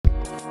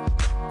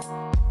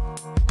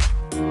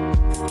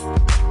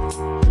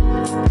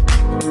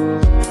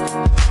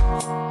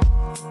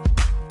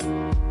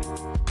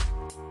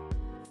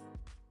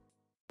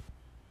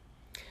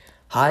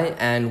Hi,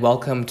 and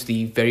welcome to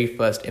the very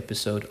first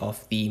episode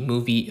of the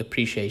Movie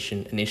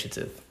Appreciation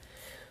Initiative.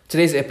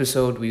 Today's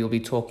episode, we will be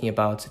talking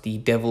about The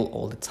Devil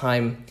All the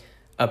Time,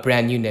 a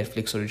brand new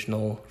Netflix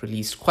original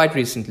released quite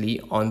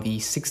recently on the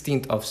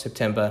 16th of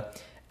September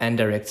and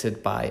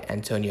directed by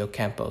Antonio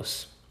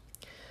Campos.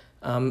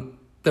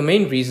 The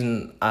main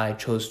reason I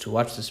chose to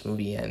watch this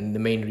movie, and the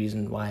main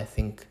reason why I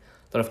think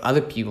a lot of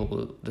other people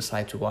will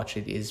decide to watch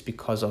it, is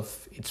because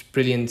of its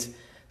brilliant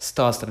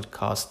star-studded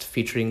cast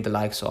featuring the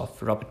likes of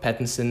Robert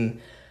Pattinson,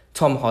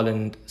 Tom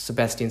Holland,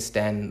 Sebastian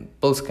Stan,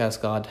 Bill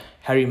Skarsgård,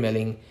 Harry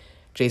Melling,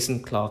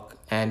 Jason Clarke,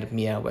 and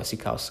Mia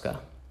Wasikowska.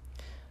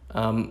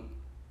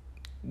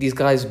 These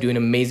guys do an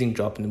amazing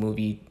job in the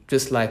movie,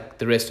 just like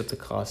the rest of the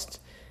cast,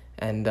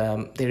 and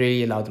they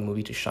really allow the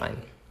movie to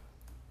shine.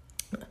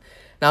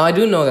 Now, I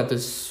do know that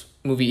this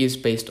movie is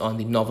based on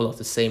the novel of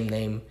the same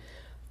name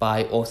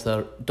by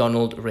author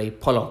Donald Ray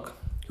Pollock,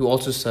 who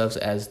also serves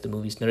as the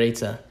movie's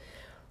narrator.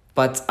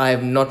 But I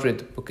have not read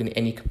the book in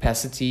any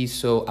capacity,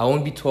 so I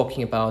won't be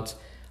talking about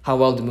how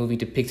well the movie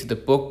depicted the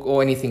book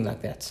or anything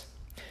like that.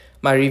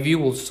 My review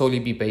will solely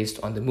be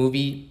based on the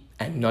movie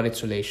and not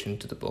its relation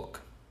to the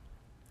book.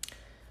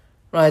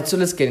 Right, so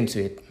let's get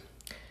into it.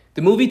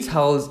 The movie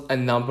tells a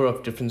number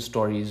of different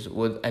stories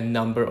with a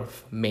number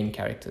of main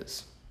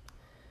characters.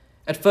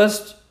 At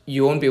first,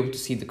 you won't be able to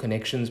see the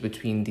connections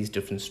between these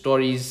different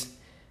stories,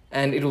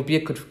 and it'll be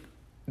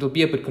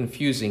a bit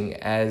confusing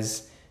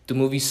as the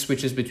movie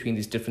switches between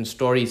these different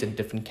stories and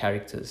different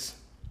characters.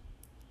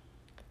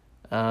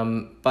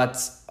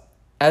 But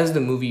as the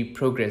movie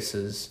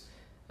progresses,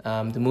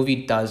 the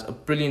movie does a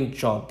brilliant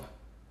job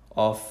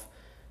of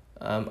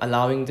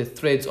allowing the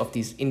threads of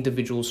these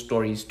individual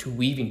stories to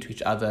weave into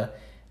each other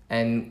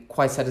and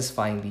quite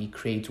satisfyingly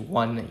create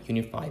one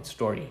unified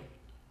story.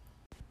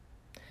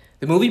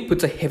 The movie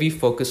puts a heavy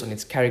focus on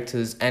its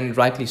characters, and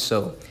rightly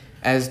so,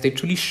 as they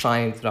truly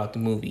shine throughout the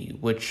movie,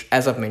 which,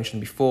 as I've mentioned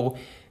before,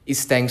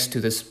 is thanks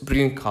to this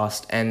brilliant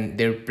cast and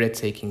their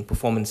breathtaking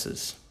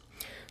performances.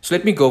 So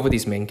let me go over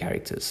these main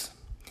characters.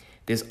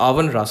 There's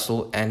Arvin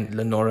Russell and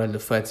Lenora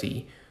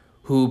Lafferty,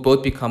 who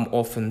both become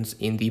orphans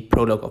in the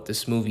prologue of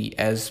this movie,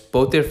 as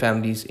both their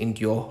families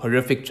endure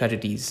horrific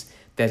tragedies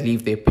that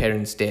leave their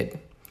parents dead.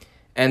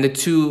 And the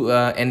two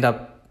end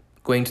up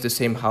going to the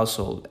same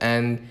household,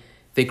 and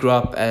they grow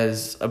up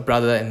as a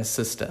brother and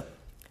sister.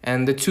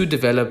 And the two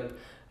develop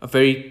a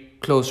very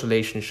close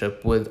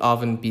relationship, with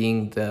Arvin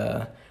being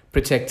the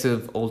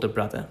protective older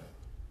brother.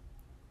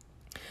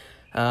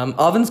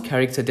 Arvin's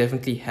character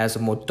definitely has a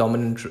more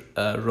dominant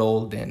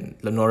role than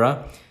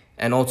Lenora,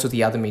 and also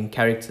the other main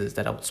characters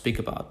that I would speak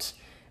about.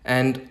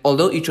 And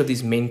although each of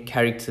these main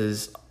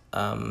characters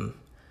are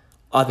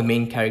the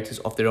main characters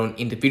of their own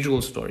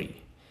individual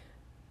story,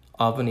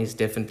 Arvin is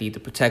definitely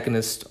the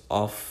protagonist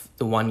of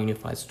the one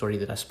unified story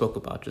that I spoke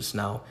about just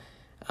now,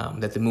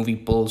 that the movie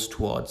builds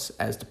towards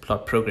as the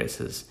plot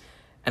progresses.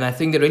 And I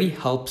think that really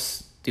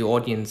helps the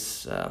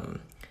audience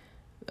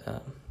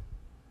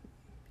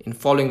in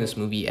following this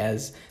movie,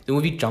 as the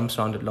movie jumps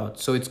around a lot,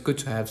 so it's good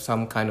to have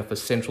some kind of a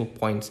central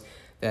point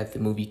that the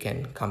movie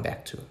can come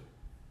back to.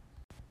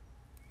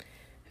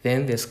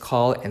 Then there's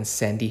Carl and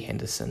Sandy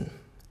Henderson,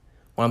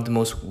 one of the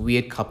most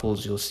weird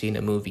couples you'll see in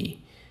a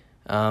movie.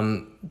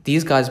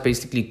 These guys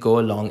basically go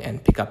along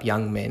and pick up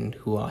young men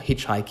who are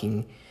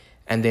hitchhiking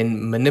and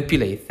then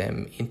manipulate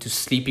them into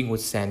sleeping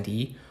with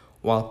Sandy,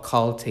 while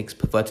Carl takes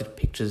perverted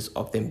pictures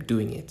of them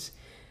doing it.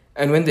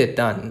 And when they're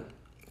done,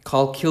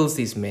 Carl kills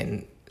these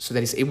men so that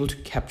he's able to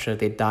capture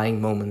their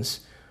dying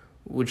moments,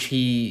 which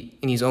he,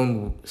 in his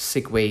own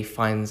sick way,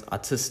 finds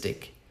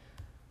artistic.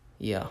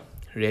 Yeah,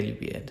 really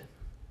weird.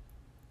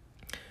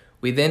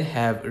 We then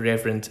have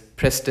Reverend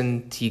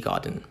Preston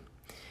Teagarden.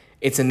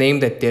 It's a name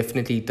that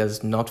definitely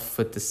does not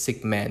fit the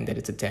sick man that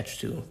it's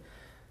attached to.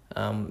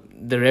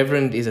 The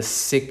Reverend is a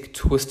sick,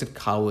 twisted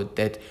coward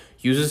that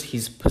uses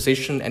his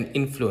position and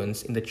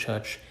influence in the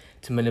church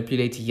to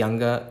manipulate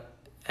younger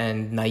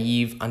and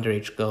naive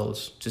underage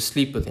girls to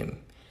sleep with him,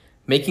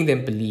 making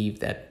them believe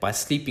that by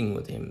sleeping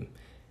with him,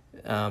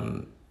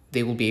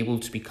 they will be able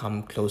to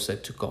become closer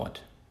to God.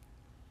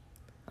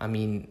 I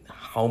mean,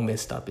 how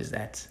messed up is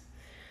that?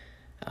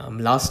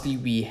 Lastly,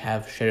 we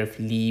have Sheriff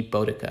Lee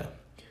Bodecker,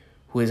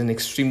 who is an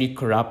extremely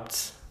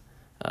corrupt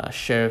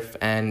sheriff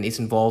and is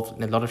involved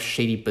in a lot of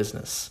shady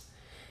business.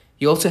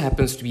 He also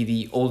happens to be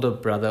the older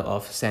brother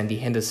of Sandy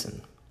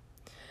Henderson.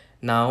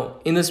 Now,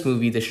 in this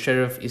movie, the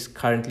sheriff is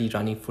currently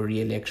running for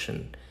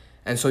re-election,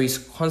 and so he's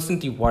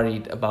constantly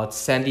worried about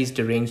Sandy's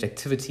deranged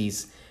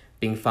activities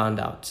being found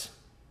out.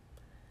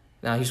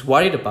 Now, he's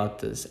worried about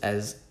this,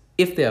 as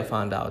if they are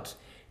found out,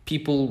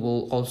 people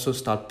will also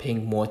start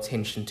paying more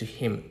attention to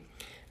him.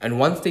 And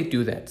once they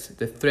do that,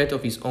 the threat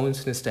of his own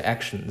sinister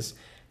actions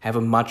have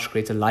a much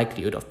greater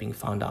likelihood of being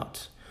found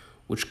out,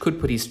 which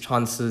could put his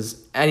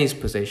chances and his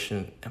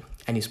position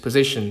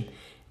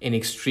in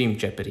extreme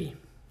jeopardy.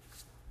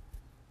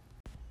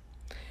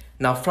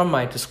 Now, from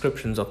my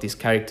descriptions of these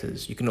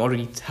characters, you can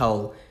already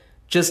tell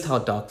just how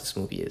dark this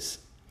movie is.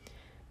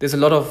 There's a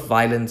lot of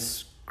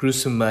violence,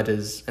 gruesome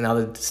murders, and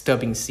other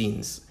disturbing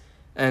scenes,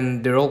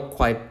 and they're all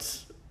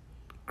quite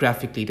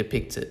graphically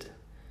depicted.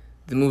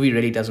 The movie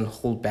really doesn't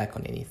hold back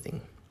on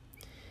anything.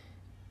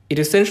 It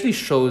essentially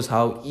shows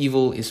how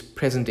evil is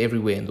present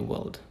everywhere in the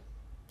world.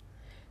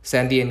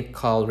 Sandy and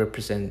Carl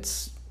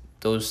represents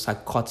those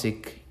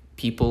psychotic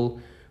people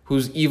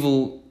whose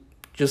evil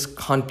just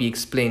can't be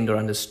explained or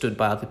understood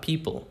by other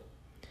people.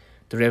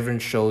 The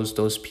Reverend shows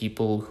those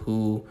people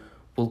who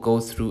will go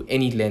through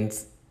any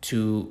length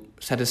to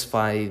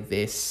satisfy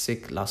their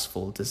sick,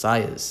 lustful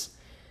desires.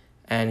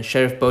 And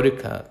Sheriff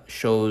Boudica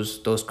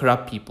shows those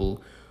corrupt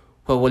people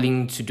who are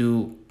willing to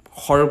do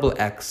horrible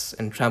acts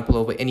and trample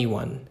over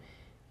anyone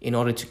in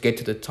order to get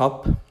to the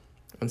top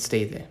and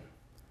stay there.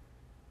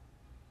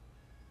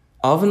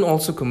 Arvin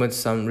also commits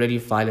some really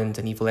violent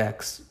and evil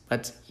acts,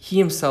 but he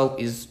himself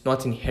is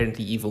not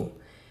inherently evil,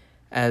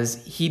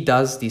 as he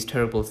does these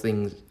terrible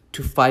things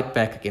to fight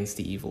back against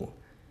the evil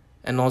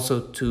and also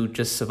to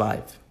just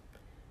survive.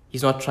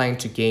 He's not trying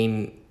to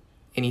gain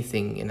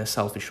anything in a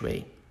selfish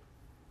way.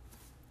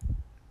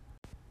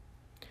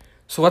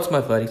 So, what's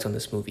my verdict on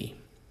this movie?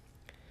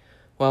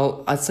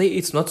 Well, I'd say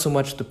it's not so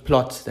much the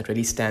plot that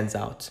really stands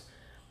out,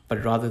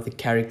 but rather the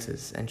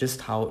characters and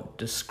just how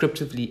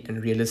descriptively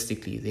and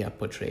realistically they are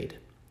portrayed.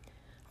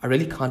 I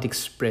really can't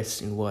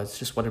express in words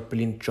just what a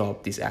brilliant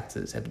job these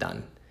actors have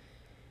done.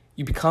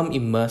 You become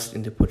immersed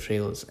in the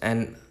portrayals,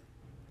 and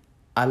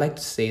I like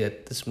to say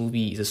that this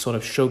movie is a sort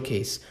of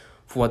showcase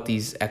for what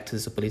these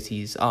actors'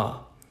 abilities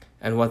are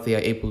and what they are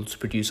able to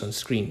produce on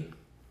screen.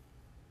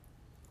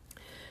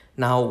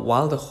 Now,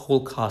 while the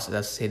whole cast, as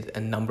I've said a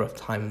number of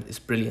times, is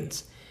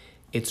brilliant,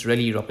 it's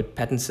really Robert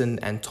Pattinson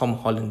and Tom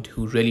Holland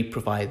who really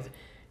provide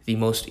the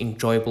most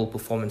enjoyable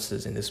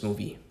performances in this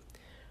movie.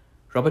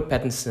 Robert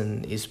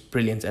Pattinson is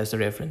brilliant as the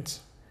Reverend,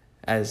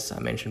 as I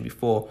mentioned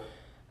before,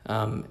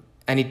 and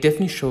it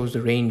definitely shows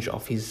the range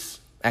of his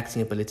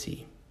acting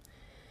ability.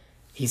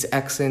 His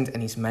accent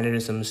and his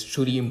mannerisms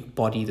truly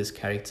embody this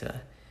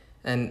character.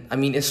 And I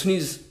mean, as soon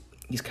as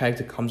his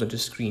character comes onto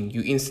screen,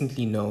 you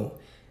instantly know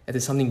that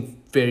there's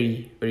something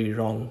very, very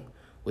wrong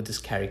with this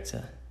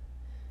character.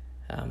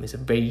 It's a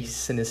very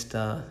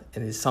sinister,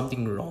 and there's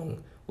something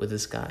wrong with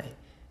this guy.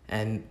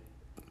 And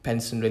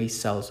Pattinson really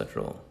sells that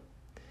role.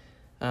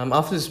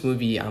 After this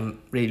movie,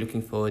 I'm really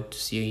looking forward to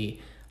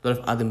see a lot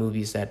of other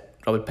movies that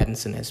Robert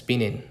Pattinson has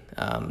been in,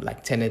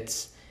 like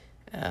Tenet,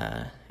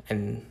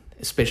 and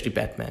especially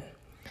Batman.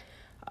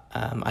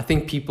 I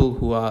think people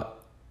who are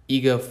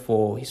eager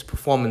for his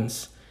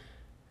performance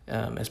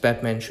as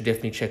Batman should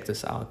definitely check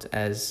this out,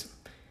 as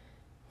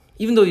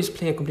even though he's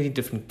playing a completely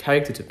different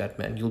character to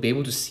Batman, you'll be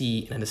able to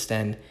see and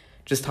understand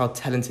just how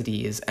talented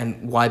he is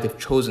and why they've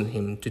chosen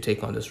him to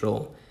take on this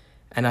role.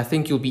 And I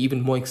think you'll be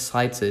even more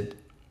excited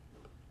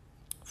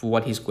for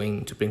what he's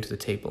going to bring to the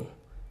table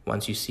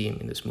once you see him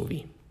in this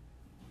movie.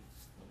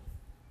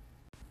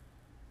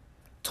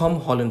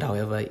 Tom Holland,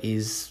 however,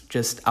 is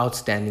just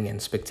outstanding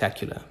and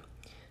spectacular.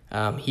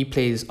 He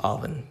plays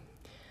Arvin.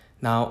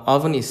 Now,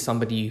 Arvin is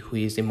somebody who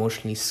is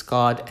emotionally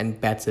scarred and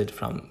battered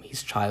from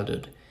his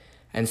childhood.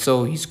 And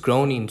so he's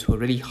grown into a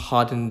really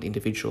hardened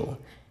individual,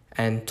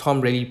 and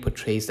Tom really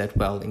portrays that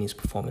well in his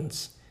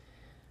performance.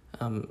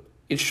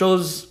 It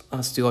shows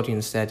us, the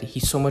audience, that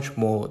he's so much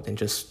more than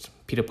just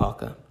Peter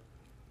Parker.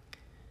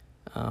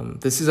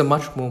 This is a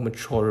much more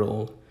mature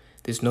role.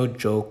 There's no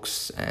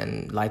jokes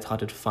and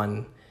lighthearted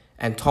fun,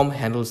 and Tom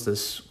handles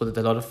this with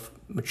a lot of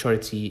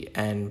maturity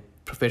and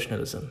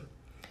professionalism.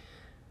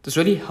 This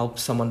really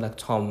helps someone like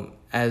Tom,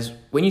 as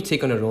when you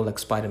take on a role like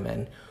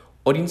Spider-Man,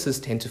 audiences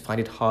tend to find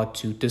it hard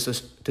to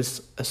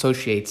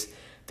disassociate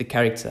the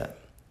character.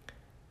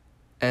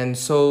 And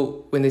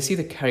so when they see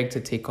the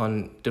character take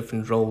on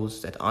different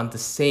roles that aren't the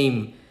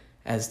same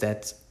as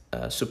that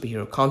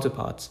superhero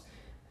counterpart,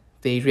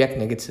 they react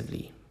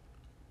negatively.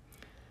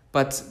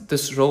 But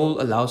this role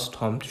allows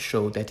Tom to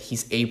show that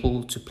he's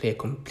able to play a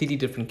completely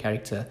different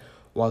character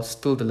while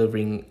still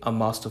delivering a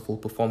masterful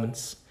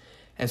performance.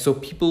 And so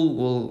people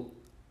will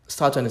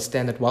start to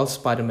understand that while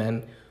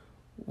Spider-Man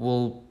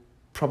will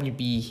probably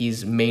be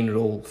his main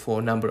role for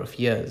a number of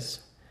years,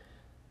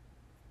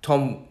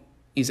 Tom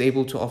is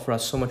able to offer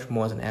us so much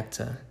more as an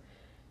actor.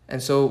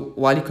 And so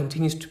while he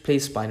continues to play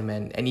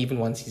Spider-Man, and even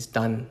once he's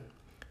done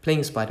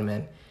playing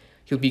Spider-Man,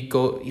 he'll be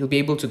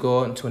able to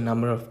go into a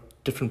number of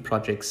different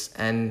projects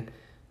and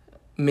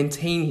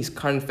maintain his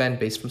current fan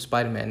base from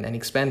Spider-Man and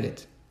expand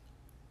it.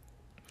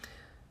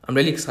 I'm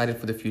really excited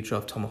for the future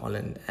of Tom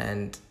Holland,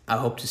 and I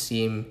hope to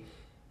see him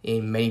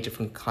in many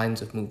different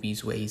kinds of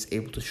movies where he's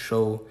able to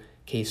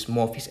showcase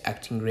more of his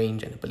acting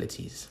range and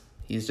abilities.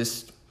 He's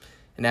just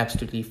an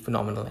absolutely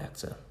phenomenal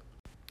actor.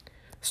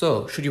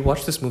 So, should you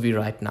watch this movie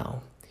right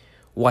now?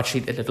 Watch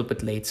it a little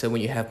bit later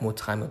when you have more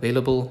time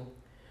available?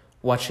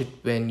 Watch it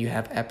when you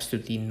have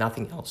absolutely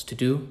nothing else to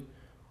do?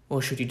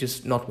 Or should you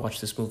just not watch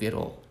this movie at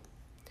all?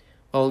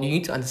 Well, you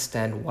need to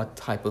understand what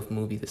type of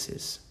movie this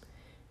is.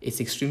 It's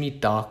extremely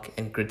dark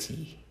and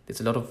gritty. There's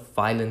a lot of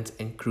violent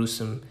and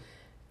gruesome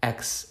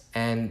acts,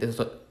 and there's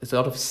a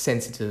lot of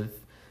sensitive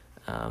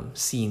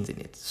scenes in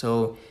it.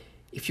 So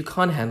if you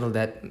can't handle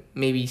that,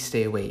 maybe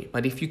stay away.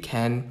 But if you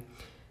can,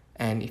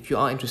 And if you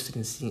are interested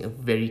in seeing a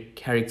very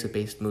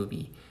character-based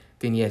movie,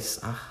 then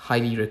yes, I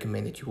highly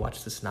recommend that you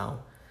watch this now.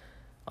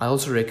 I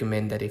also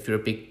recommend that if you're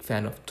a big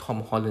fan of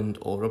Tom Holland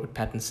or Robert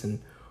Pattinson,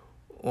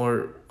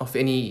 or of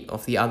any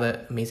of the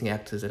other amazing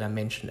actors that I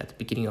mentioned at the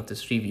beginning of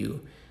this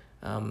review,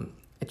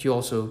 that you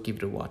also give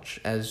it a watch,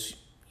 as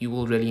you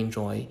will really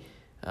enjoy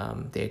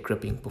their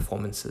gripping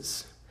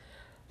performances.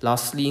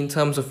 Lastly, in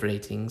terms of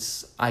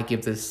ratings, I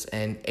give this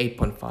an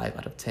 8.5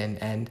 out of 10.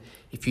 And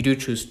if you do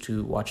choose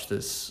to watch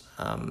this,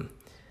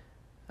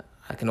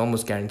 I can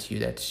almost guarantee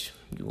you that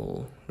you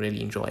will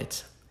really enjoy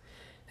it.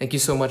 Thank you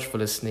so much for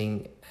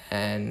listening,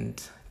 and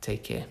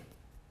take care.